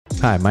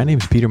Hi, my name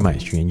is Peter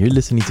Maestri, and you're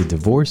listening to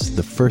Divorce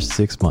the First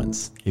 6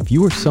 Months. If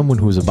you are someone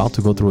who is about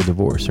to go through a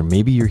divorce, or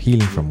maybe you're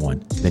healing from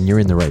one, then you're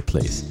in the right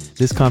place.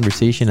 This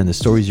conversation and the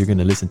stories you're going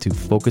to listen to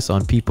focus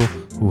on people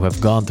who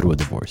have gone through a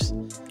divorce,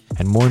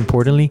 and more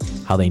importantly,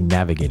 how they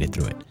navigated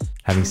through it.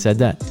 Having said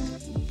that,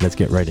 let's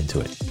get right into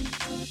it.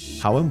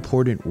 How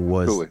important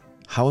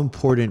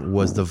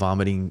was the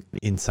vomiting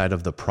inside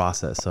of the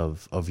process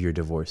of your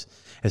divorce,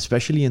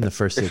 especially in the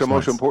first 6 months? It's the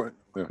most important.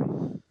 Yeah.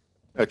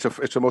 It's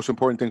the most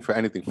important thing for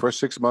anything. First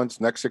 6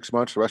 months, next 6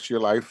 months, the rest of your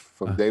life,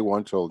 from day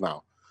one till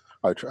now.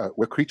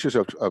 We're creatures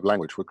of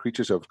language. We're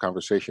creatures of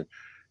conversation.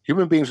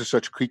 Human beings are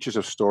such creatures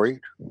of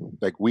story.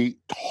 Like, we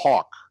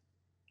talk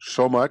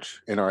so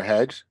much in our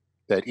heads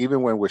that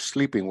even when we're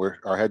sleeping,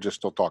 our heads are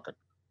still talking.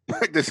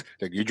 Like this,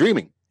 like you're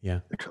dreaming. Yeah.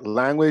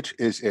 Language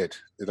is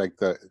it. Like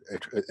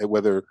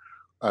whether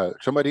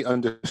somebody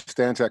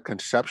understands that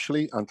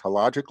conceptually,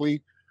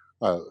 ontologically,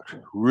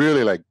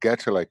 really like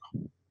get to like,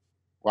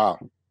 wow.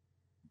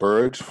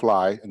 Birds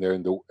fly and they're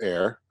in the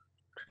air.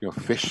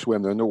 Fish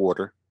swim, they're in the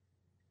water.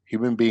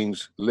 Human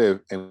beings live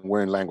and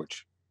we're in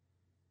language.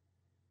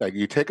 Like,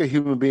 you take a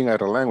human being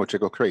out of language, they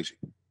go crazy.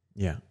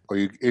 Yeah. Or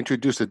you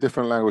introduce a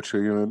different language to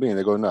a human being,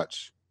 they go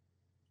nuts.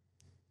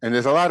 And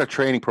there's a lot of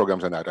training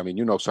programs on that. I mean,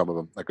 you know some of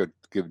them. I could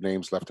give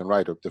names left and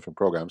right of different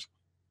programs.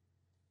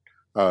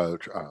 I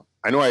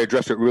know I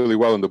addressed it really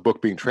well in the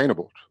book, Being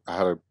Trainable,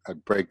 how to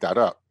break that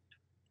up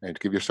and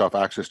give yourself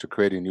access to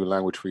creating new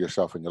language for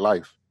yourself in your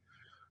life.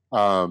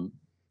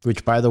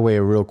 Which, by the way,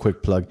 a real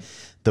quick plug,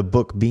 the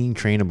book Being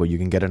Trainable, you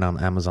can get it on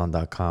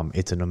Amazon.com.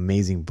 It's an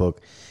amazing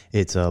book.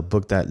 It's a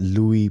book that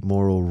Louis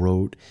Morrow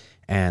wrote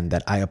and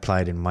that I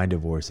applied in my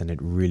divorce, and it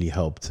really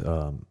helped.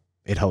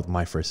 It helped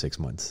my first 6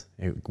 months.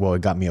 It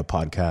got me a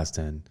podcast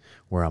and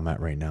where I'm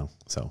at right now.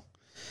 So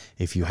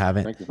if you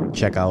haven't,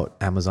 check out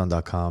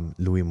Amazon.com,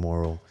 Louis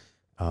Morrow,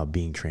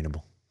 Being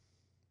Trainable.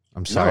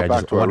 I'm sorry.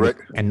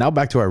 And now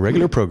back to our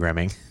regular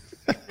programming.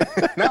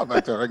 Now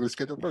back to our regular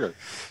scheduled program.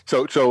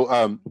 So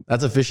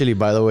that's officially,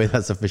 by the way,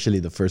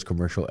 the first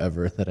commercial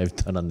ever that I've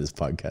done on this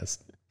podcast.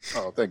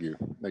 Oh, thank you.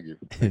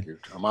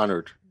 I'm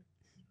honored.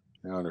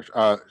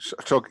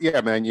 So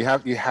yeah, man, you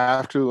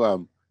have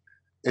to.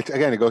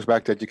 It goes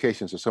back to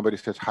education. So somebody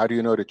says, "How do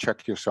you know to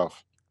check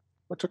yourself?"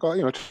 Well, took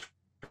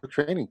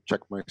training. Check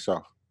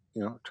myself.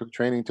 Took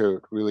training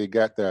to really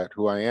get that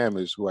who I am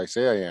is who I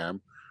say I am,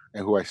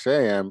 and who I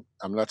say I am,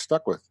 I'm not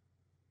stuck with.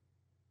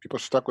 People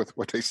stuck with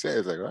what they say.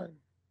 It's like, right,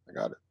 I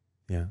got it.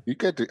 Yeah. You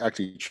get to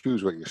actually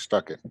choose what you're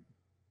stuck in.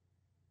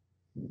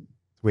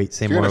 Wait,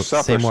 say more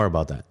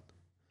about that.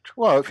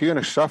 Well, if you're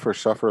going to suffer,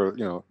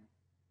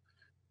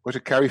 was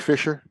it Carrie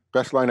Fisher?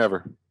 Best line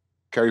ever.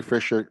 Carrie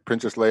Fisher,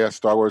 Princess Leia,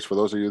 Star Wars, for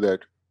those of you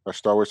that are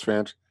Star Wars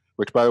fans,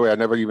 which, by the way, I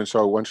never even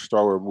saw one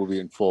Star Wars movie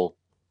in full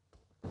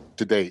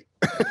to date.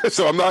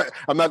 So I'm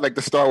not like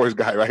the Star Wars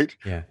guy, right?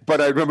 Yeah.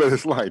 But I remember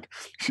this line.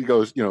 She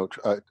goes,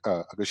 because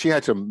she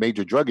had some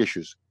major drug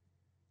issues.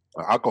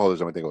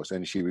 Alcoholism, I think it was,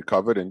 and she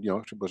recovered, and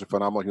she was a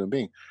phenomenal human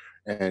being.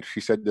 And she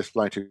said this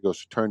line. She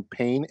goes, "Turn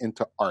pain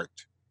into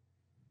art."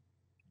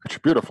 It's a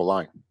beautiful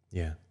line.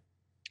 Yeah.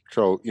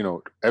 So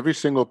every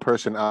single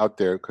person out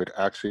there could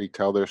actually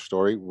tell their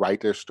story, write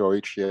their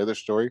story, share their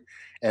story,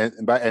 and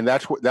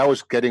that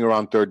was getting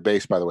around third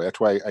base. By the way, that's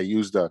why I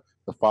used the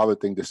father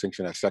thing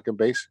distinction at second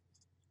base,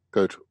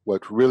 because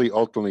what really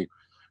ultimately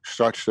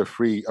starts to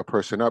free a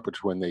person up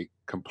is when they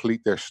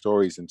complete their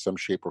stories in some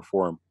shape or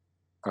form.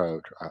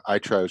 I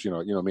try,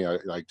 me, I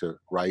like to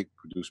write,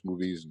 produce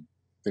movies and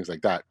things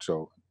like that.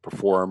 So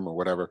perform or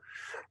whatever,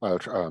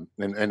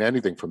 and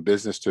anything from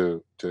business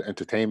to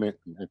entertainment.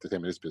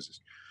 Entertainment is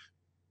business.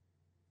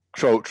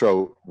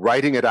 So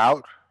writing it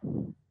out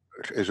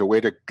is a way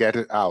to get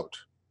it out,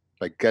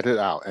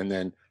 and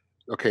then,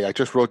 okay, I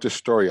just wrote this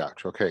story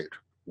out. Okay,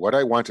 what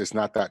I want is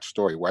not that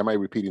story. Why am I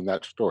repeating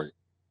that story?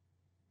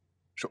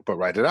 So, but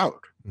write it out,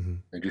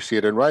 and you see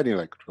it in writing,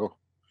 like, oh.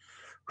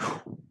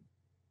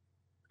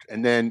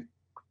 And then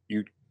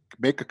you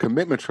make a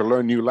commitment to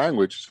learn new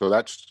language. So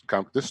that's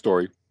this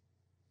story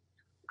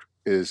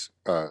is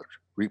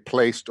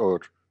replaced, or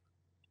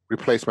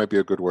replace might be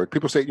a good word.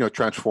 People say,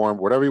 transform,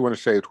 whatever you want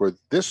to say. It's where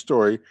this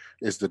story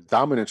is the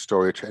dominant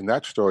story, and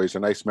that story is a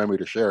nice memory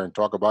to share and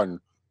talk about and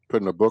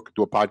put in a book,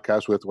 do a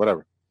podcast with,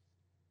 whatever.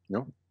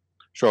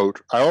 So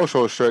I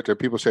also assert that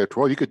people say,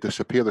 well, you could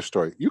disappear the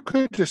story. You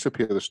could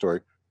disappear the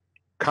story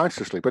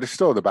consciously, but it's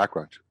still in the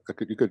background.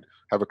 You could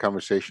have a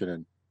conversation,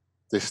 and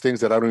there's things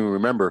that I don't even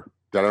remember,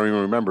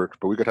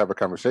 but we could have a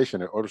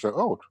conversation and all of a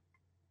sudden,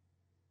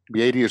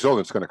 be 80 years old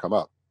and it's going to come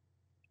up.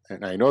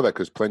 And I know that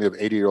because plenty of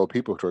 80-year-old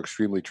people who are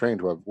extremely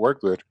trained, who I've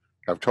worked with,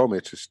 have told me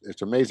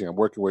it's amazing.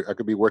 I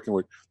could be working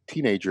with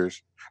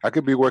teenagers. I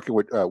could be working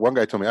with, one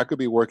guy told me I could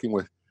be working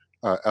with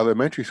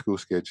elementary school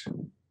kids.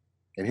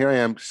 And here I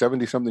am,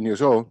 70-something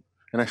years old,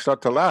 and I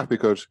start to laugh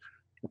because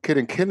a kid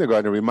in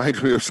kindergarten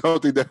reminds me of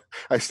something that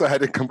I still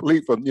had to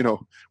complete from,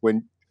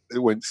 when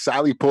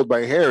Sally pulled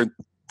my hair in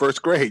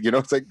first grade.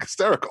 It's like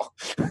hysterical.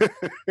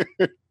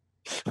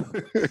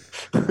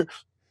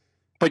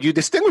 but you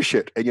distinguish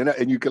it,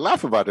 and you can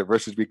laugh about it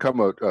versus become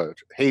a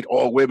hate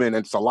all women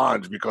in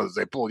salons because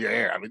they pull your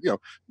hair. I mean,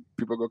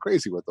 people go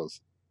crazy with those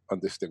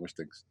undistinguished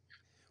things.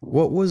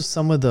 What was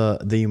some of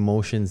the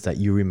emotions that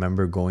you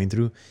remember going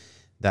through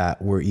that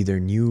were either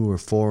new or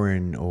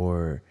foreign,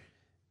 or,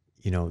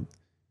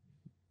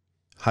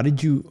 how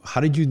did you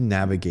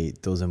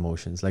navigate those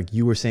emotions? Like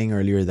you were saying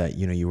earlier that,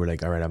 you were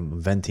like, all right,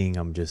 I'm venting,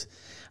 I'm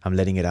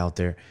letting it out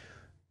there.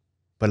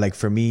 But like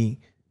for me,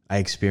 I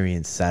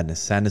experienced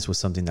sadness. Sadness was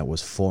something that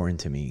was foreign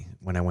to me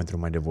when I went through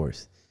my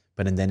divorce.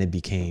 But then it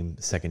became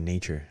second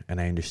nature, and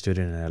I understood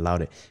it and I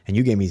allowed it. And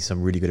you gave me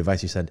some really good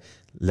advice. You said,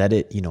 let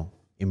it,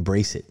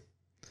 embrace it.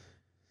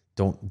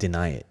 Don't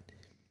deny it.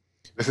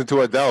 Listen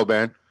to Adele,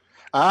 man.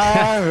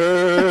 I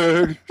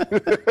heard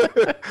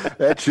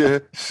that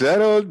you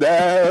settled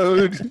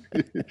down.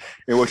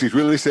 And what she's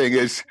really saying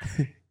is,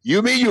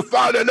 you mean you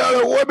found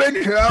another woman?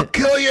 I'll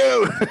kill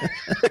you.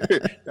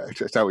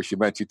 That's not what she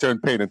meant. She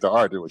turned pain into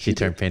art. She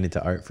turned pain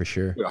into art for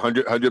sure.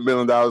 $100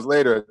 million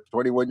later,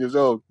 21 years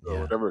old,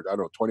 or whatever. I don't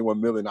know,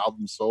 21 million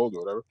albums sold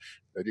or whatever.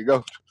 There you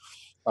go.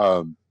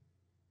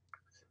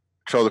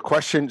 So the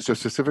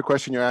specific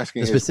question you're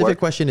asking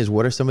question is,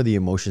 what are some of the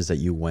emotions that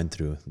you went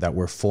through that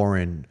were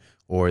foreign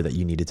or that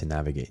you needed to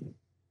navigate?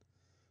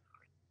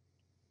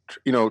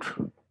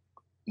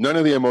 None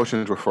of the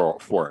emotions were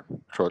foreign.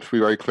 So let's be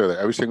very clear that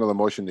every single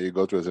emotion that you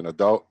go through as an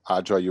adult,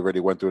 odds are you already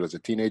went through it as a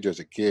teenager, as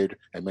a kid,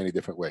 in many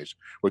different ways.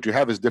 What you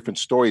have is different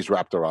stories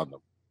wrapped around them.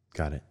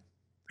 Got it.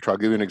 So I'll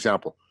give you an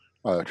example.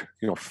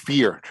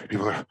 Fear.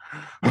 People are,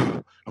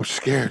 I'm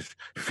scared.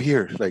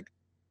 Fear. Like,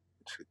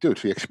 dude,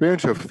 the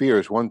experience of fear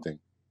is one thing.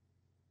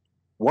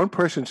 One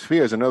person's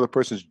fear is another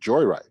person's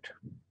joyride.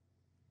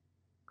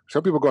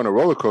 Some people go on a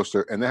roller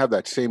coaster and they have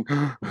that same,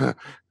 and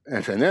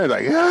they're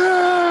like,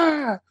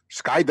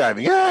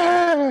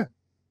 skydiving,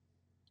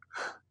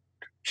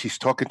 she's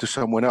talking to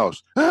someone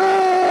else.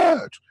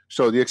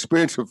 So the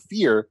experience of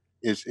fear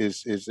is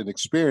an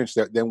experience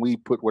that then we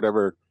put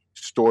whatever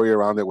story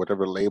around it,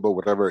 whatever label,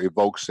 whatever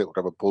evokes it,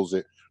 whatever pulls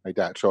it, like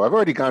that. So I've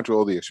already gone through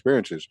all the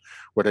experiences.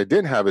 What I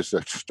didn't have is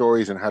the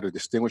stories and how to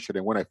distinguish it.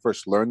 And when I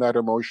first learned that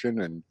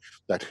emotion and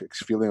that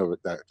feeling of it,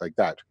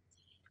 that.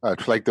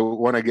 Like the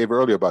one I gave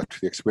earlier about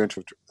the experience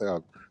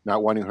of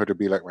not wanting her to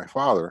be like my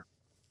father,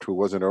 who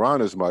wasn't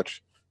around as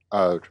much,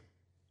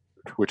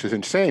 which is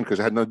insane because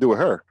it had nothing to do with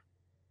her.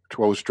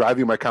 What was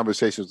driving my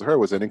conversations with her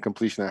was an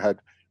incompletion I had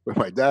with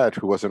my dad,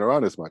 who wasn't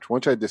around as much.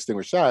 Once I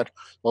distinguished that,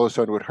 all of a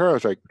sudden with her, I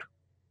was like,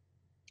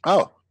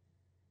 oh,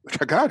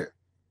 I got it.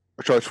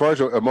 So as far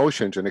as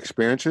emotions and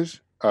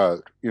experiences,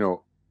 all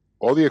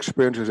the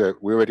experiences that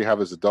we already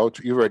have as adults,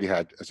 you've already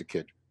had as a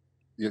kid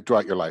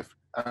throughout your life.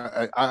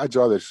 I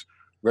draw this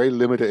very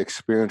limited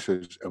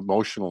experiences,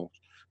 emotional,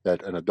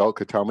 that an adult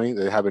could tell me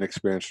they haven't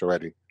experienced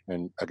already.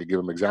 And I could give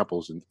them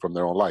examples from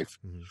their own life.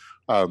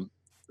 Mm-hmm.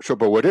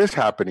 But what is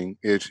happening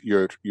is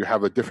you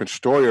have a different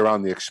story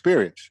around the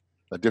experience.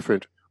 A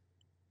different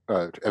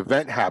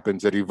event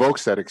happens that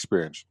evokes that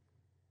experience.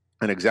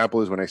 An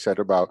example is when I said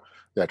about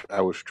that I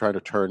was trying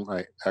to turn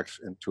my ex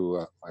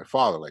into my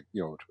father, like,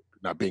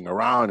 not being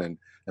around and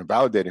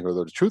validating her.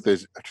 Though the truth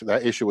is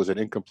that issue was an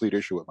incomplete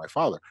issue with my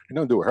father. It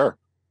didn't do with her.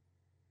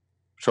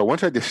 So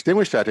once I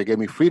distinguished that, it gave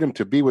me freedom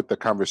to be with the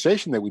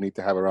conversation that we need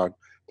to have around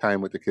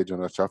time with the kids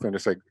and that stuff. And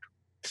it's like,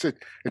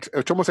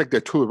 it's almost like they're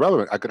too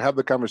irrelevant. I could have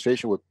the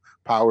conversation with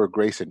power,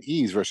 grace, and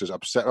ease versus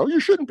upset. Oh, you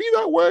shouldn't be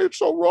that way. It's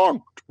so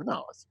wrong.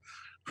 No,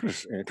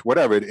 it's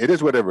whatever. It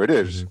is whatever it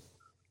is.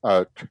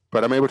 Mm-hmm.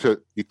 But I'm able to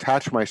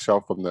detach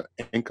myself from the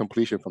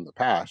incompletion from the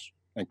past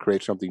and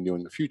create something new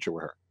in the future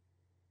with her.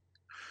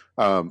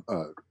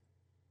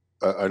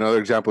 Another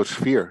example is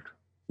fear.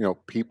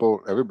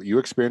 Everybody, you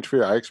experience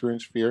fear. I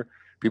experience fear.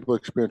 People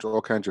experience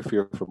all kinds of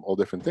fear from all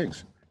different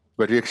things.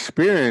 But the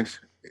experience,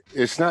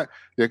 it's not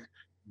like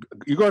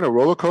you go on a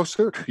roller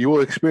coaster, you will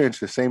experience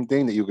the same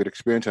thing that you could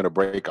experience in a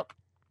breakup.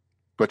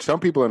 But some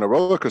people in a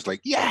roller coaster,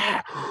 like,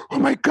 yeah, oh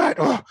my God,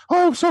 oh,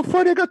 I'm so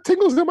funny, I got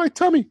tingles in my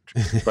tummy.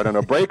 But in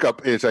a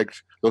breakup, it's like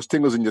those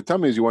tingles in your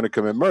tummy is you want to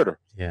commit murder.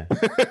 Yeah.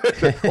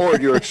 Or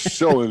you're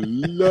so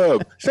in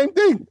love. Same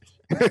thing.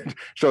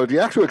 So the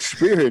actual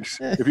experience,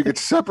 if you could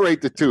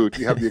separate the two,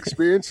 you have the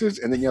experiences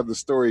and then you have the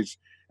stories.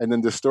 And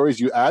then the stories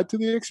you add to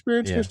the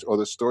experiences, or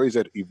the stories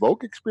that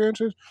evoke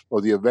experiences, or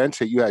the events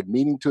that you had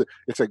meaning to.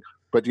 It's like,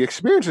 but the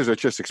experiences are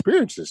just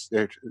experiences.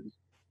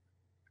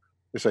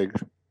 It's like,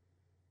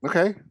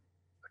 okay,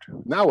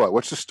 now what?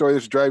 What's the story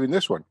that's driving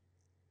this one?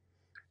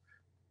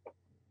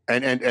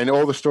 And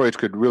all the stories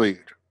could really,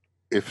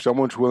 if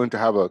someone's willing to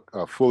have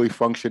a fully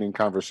functioning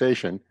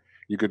conversation,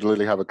 you could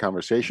literally have a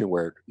conversation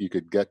where you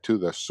could get to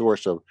the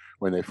source of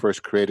when they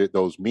first created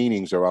those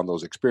meanings around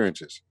those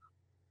experiences.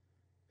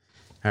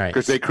 All right.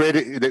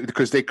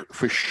 Because they,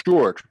 for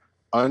sure,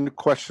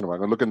 unquestionable.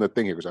 I'm going to look in the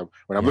thing here because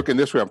when I'm looking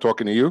this way, I'm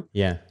talking to you.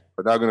 Yeah.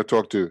 But now I'm going to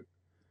talk to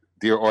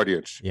dear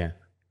audience. Yeah.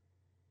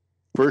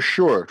 For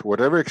sure,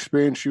 whatever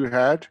experience you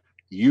had,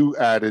 you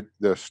added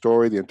the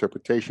story, the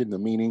interpretation, the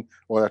meaning,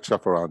 all that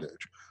stuff around it.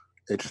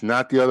 It's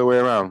not the other way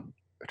around.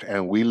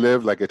 And we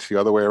live like it's the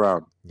other way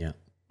around. Yeah.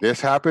 this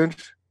happened,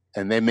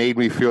 and they made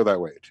me feel that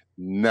way.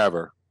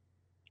 Never.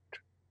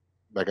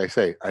 Like I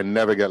say, I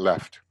never get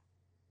left.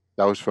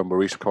 That was from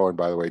Maurice Cohen,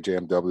 by the way,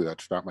 JMW.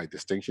 That's not my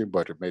distinction,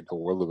 but it made a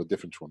world of a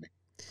difference for me.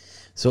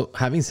 So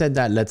having said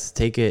that, let's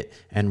take it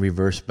and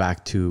reverse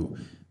back to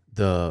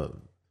the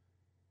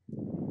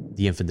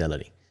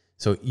infidelity.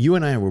 So you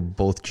and I were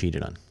both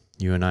cheated on.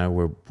 You and I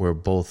were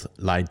both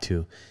lied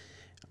to.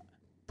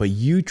 But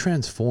you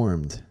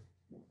transformed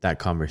that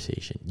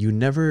conversation.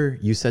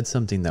 You said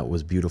something that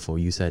was beautiful.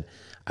 You said,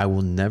 I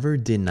will never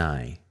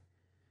deny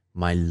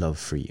my love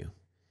for you.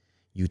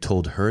 You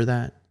told her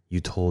that. You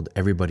told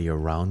everybody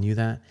around you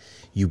that.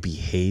 You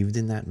behaved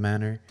in that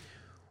manner.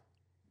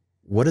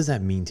 What does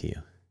that mean to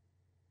you?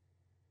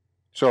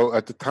 So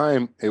at the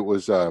time, it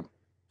was,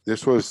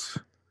 this was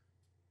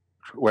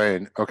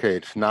when, okay,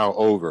 it's now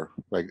over.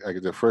 Like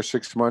the first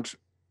 6 months,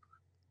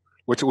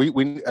 which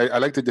I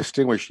like to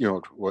distinguish,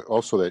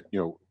 also that,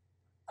 I'm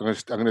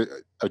going to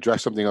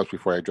address something else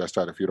before I address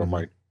that, if you don't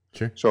mind.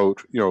 Sure. So,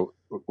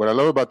 what I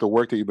love about the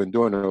work that you've been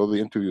doing and all the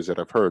interviews that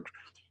I've heard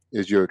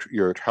is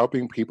you're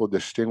helping people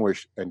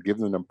distinguish and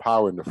giving them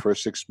power in the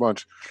first 6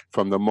 months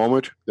from the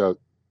moment the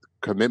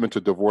commitment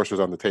to divorce was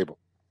on the table.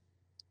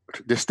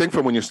 Distinct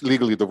from when you're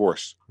legally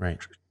divorced. Right.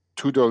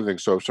 Two different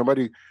things. So if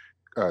somebody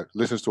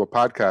listens to a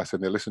podcast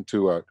and they listen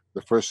to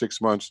the first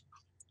 6 months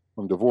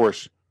from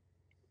divorce,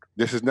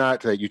 this is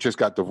not that you just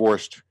got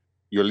divorced,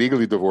 you're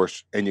legally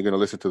divorced, and you're going to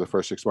listen to the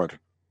first 6 months,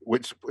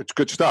 which it's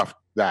good stuff.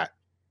 That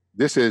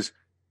this is,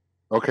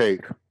 okay,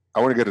 I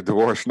want to get a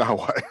divorce. Now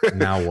what?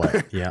 Now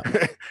what? Yeah.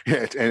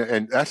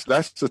 and that's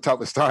the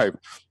toughest time.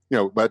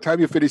 By the time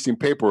you're finishing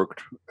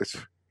paperwork,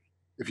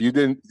 if you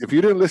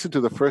didn't listen to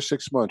the first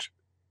 6 months,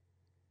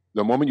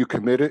 the moment you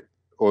committed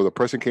or the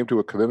person came to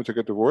a commitment to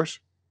get divorced,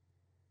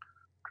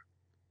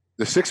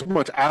 the 6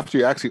 months after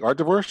you actually are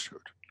divorced,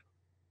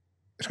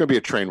 it's going to be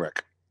a train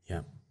wreck.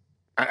 Yeah.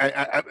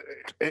 I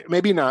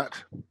maybe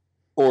not,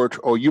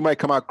 or you might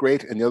come out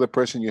great, and the other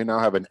person, you now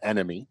have an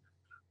enemy,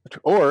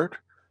 or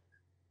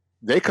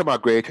they come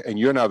out great and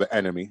you're now the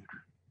enemy.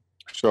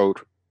 So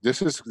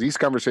these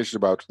conversations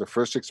about the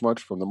first 6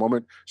 months from the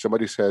moment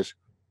somebody says,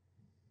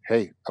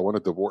 "Hey, I want a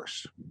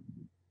divorce,"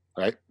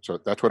 right? So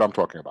that's what I'm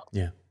talking about.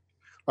 Yeah.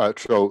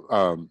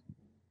 So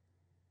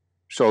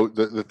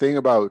the thing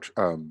about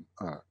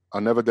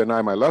I'll never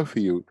deny my love for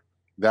you,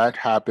 that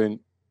happened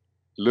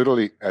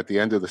literally at the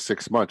end of the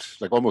 6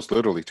 months, like almost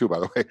literally too, by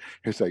the way.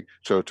 It's like,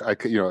 so I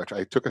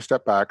took a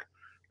step back.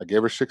 I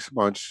gave her 6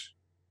 months.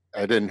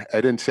 I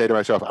didn't say to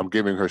myself, I'm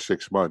giving her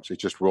 6 months. It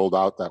just rolled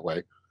out that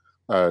way.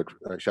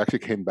 She actually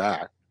came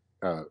back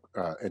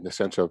in the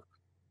sense of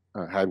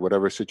had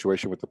whatever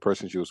situation with the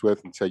person she was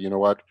with and said, you know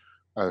what,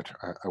 I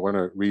want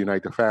to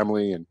reunite the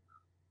family and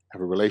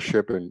have a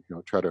relationship and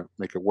try to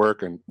make it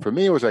work. And for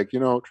me, it was like,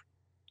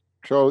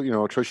 so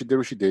she did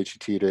what she did. She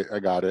cheated. I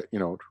got it.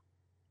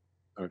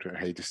 I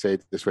hate to say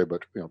it this way,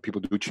 but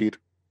people do cheat.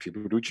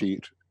 People do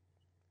cheat.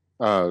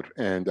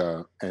 And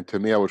to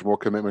me, I was more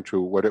commitment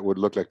to what it would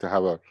look like to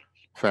have a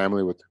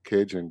family with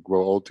kids and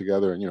grow old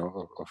together and,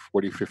 a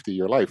 40,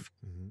 50-year life,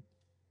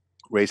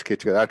 raise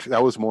kids together.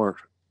 That was more,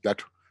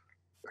 that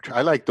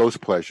I like those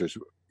pleasures,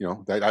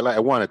 that I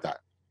wanted that.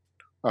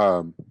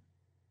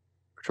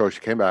 So she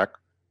came back,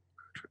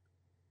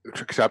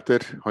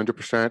 accepted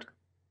 100%.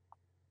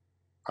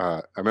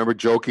 I remember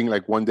joking,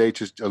 like one day,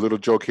 just a little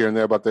joke here and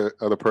there about the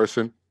other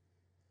person.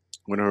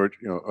 When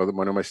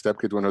one of my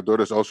stepkids, when her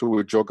daughters also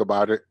would joke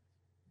about it.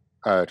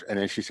 And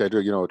then she said, I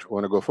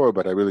want to go forward,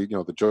 but I really,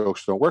 the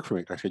jokes don't work for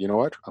me. I said, you know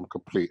what? I'm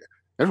complete.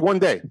 There's one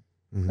day.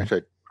 I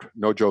said,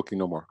 no joking,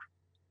 no more.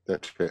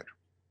 That's it.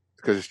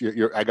 Because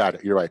I got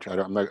it. You're right.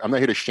 I'm not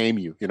here to shame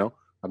you.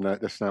 I'm not.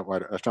 That's not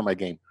my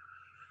game.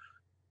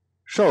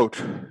 So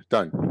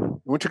done.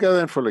 We went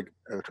together and for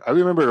I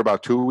remember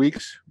about 2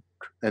 weeks,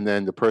 and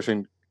then the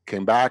person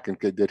came back and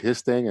did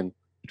his thing, and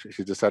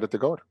she decided to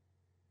go.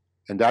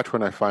 And that's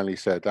when I finally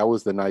said, that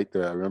was the night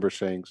that I remember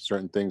saying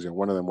certain things, and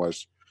one of them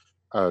was,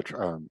 look,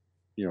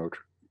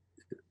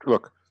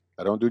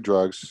 I don't do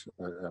drugs.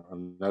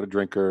 I'm not a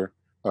drinker.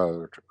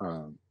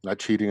 Not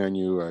cheating on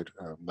you.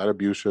 I'm not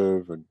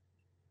abusive. And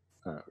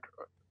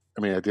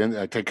at the end,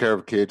 I take care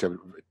of kids. I've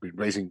been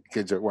raising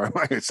kids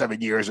at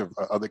 7 years of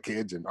other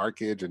kids and our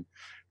kids. And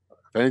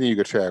if anything, you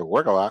could say I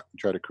work a lot and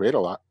try to create a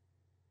lot.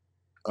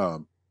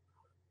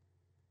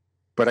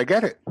 But I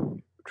get it.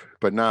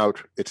 But now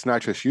it's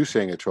not just you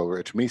saying it's over.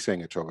 It's me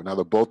saying it's over. Now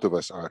the both of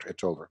us are,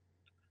 it's over.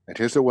 And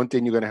here's the one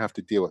thing you're going to have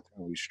to deal with.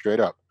 And we straight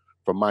up,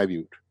 from my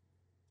view,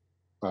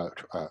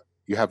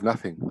 you have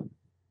nothing.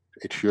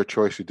 It's your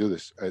choice to do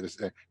this.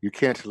 You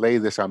can't lay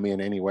this on me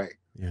in any way.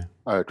 Yeah.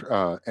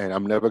 And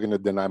I'm never going to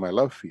deny my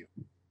love for you.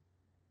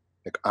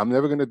 I'm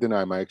never going to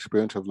deny my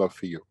experience of love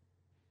for you.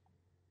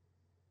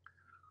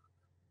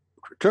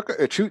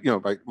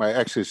 My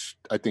ex is,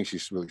 I think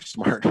she's really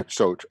smart.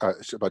 So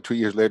about 2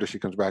 years later, she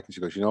comes back and she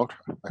goes,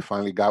 I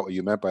finally got what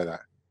you meant by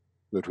that.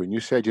 But when you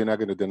said you're not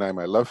going to deny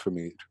my love for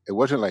me, it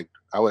wasn't like,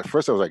 at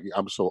first I was like,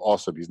 I'm so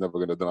awesome. He's never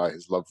going to deny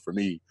his love for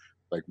me.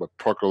 like my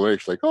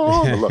proclamation, like,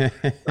 oh,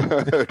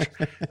 look.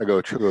 I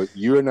go,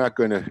 you're not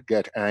going to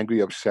get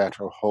angry, upset,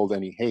 or hold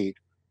any hate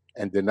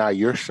and deny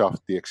yourself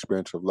the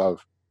experience of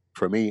love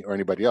for me or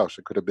anybody else.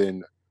 It could have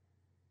been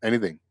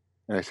anything.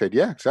 And I said,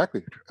 yeah,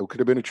 exactly. It could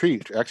have been a tree.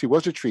 It actually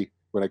was a tree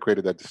when I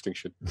created that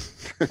distinction.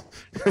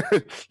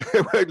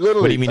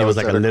 Literally, what do you mean? It was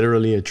like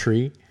literally a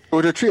tree? It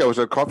was a tree. I was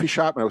at a coffee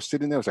shop and I was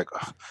sitting there. I was like,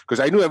 because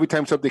I knew every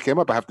time something came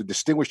up, I have to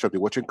distinguish something,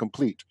 what's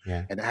incomplete.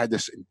 Yeah. And I had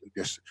this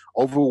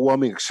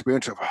overwhelming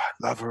experience of, I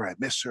love her, I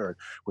miss her,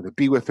 want to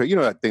be with her. You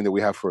know, that thing that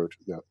we have for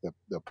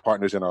the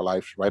partners in our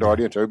lives, right,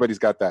 audience? Everybody's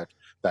got that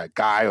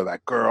guy or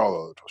that girl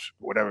or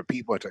whatever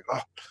people. It's like,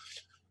 oh,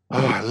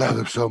 I love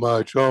them so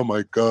much. Oh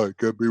my God,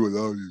 can't be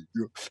without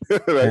you.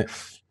 Right?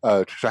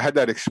 So I had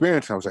that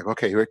experience and I was like,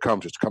 okay, here it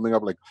comes. It's coming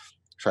up.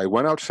 So I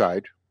went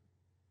outside.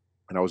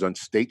 And I was on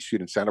State Street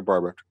in Santa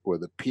Barbara, where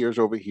the pier's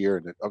over here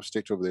and the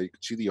upstate's over there. You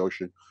could see the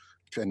ocean.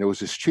 And there was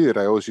this tree that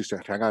I always used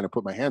to hang on and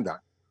put my hand on.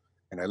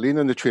 And I leaned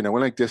on the tree and I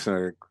went like this. And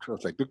I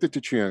was like, looked at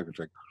the tree and I was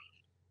like,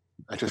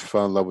 I just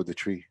fell in love with the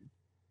tree.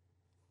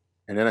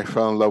 And then I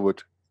fell in love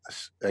with,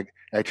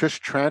 I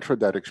just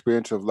transferred that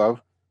experience of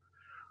love,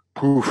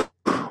 poof,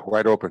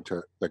 right open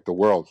to like the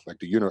world, like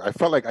the universe.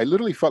 I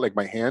literally felt like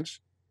my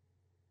hands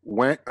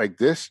went like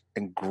this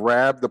and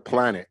grabbed the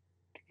planet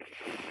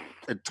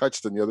and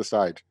touched on the other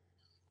side.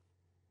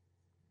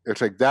 It's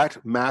like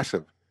that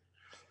massive.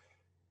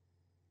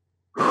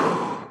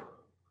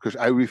 Because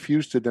I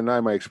refuse to deny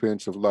my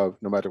experience of love,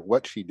 no matter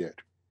what she did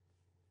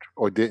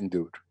or didn't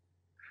do.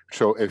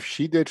 So if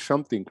she did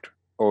something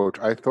or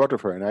I thought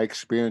of her and I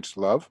experienced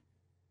love,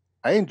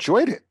 I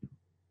enjoyed it.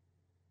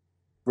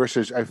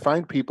 Versus I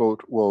find people,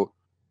 well,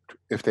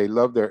 if they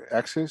love their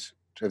exes,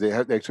 so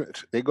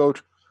they go,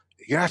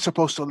 you're not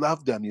supposed to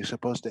love them, you're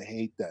supposed to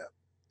hate them.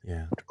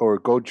 Yeah. Or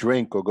go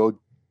drink or go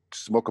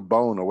smoke a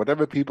bone or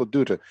whatever people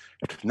do to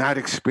not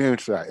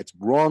experience that. It's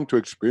wrong to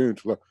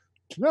experience love.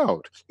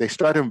 No, they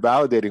start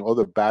invalidating all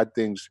the bad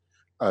things.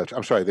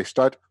 They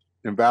start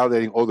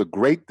invalidating all the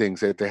great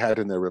things that they had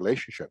in their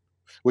relationship,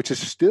 which is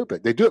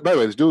stupid. They do it, by the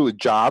way, they do it with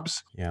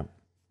jobs. Yeah.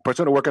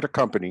 Person to work at a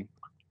company,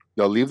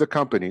 they'll leave the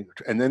company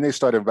and then they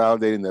start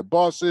invalidating their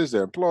bosses,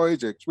 their employees,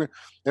 their experience.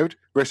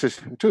 Versus,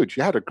 dude,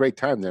 you had a great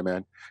time there,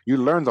 man. You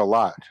learned a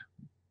lot.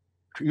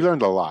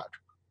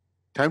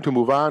 Time to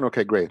move on.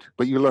 Okay, great.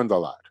 But you learned a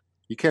lot.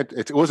 You can't,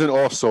 it wasn't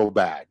all so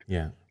bad.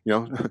 Yeah. You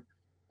know,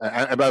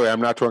 and by the way,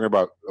 I'm not talking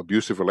about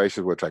abusive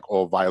relations where it's like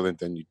all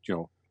violent and,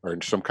 or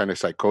in some kind of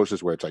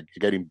psychosis where it's like you're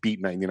getting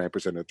beat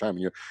 99% of the time.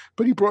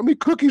 But he brought me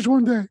cookies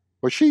one day,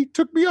 or she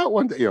took me out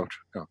one day. Like,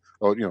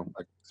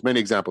 there's many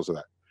examples of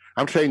that.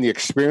 I'm saying the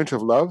experience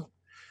of love,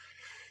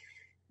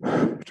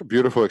 it's a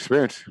beautiful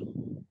experience.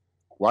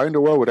 Why in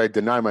the world would I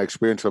deny my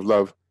experience of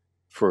love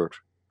for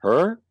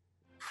her,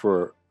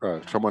 for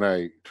someone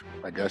I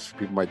guess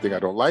people might think I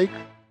don't like,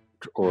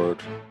 or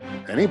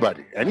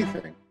anybody,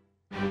 anything?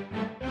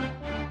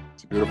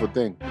 It's a beautiful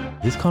thing.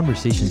 This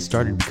conversation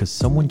started because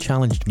someone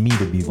challenged me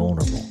to be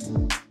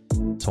vulnerable.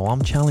 So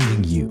I'm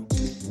challenging you.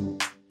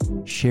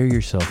 Share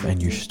yourself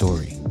and your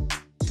story.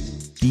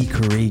 Be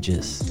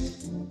courageous.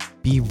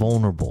 Be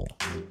vulnerable.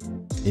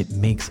 It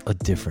makes a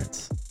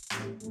difference.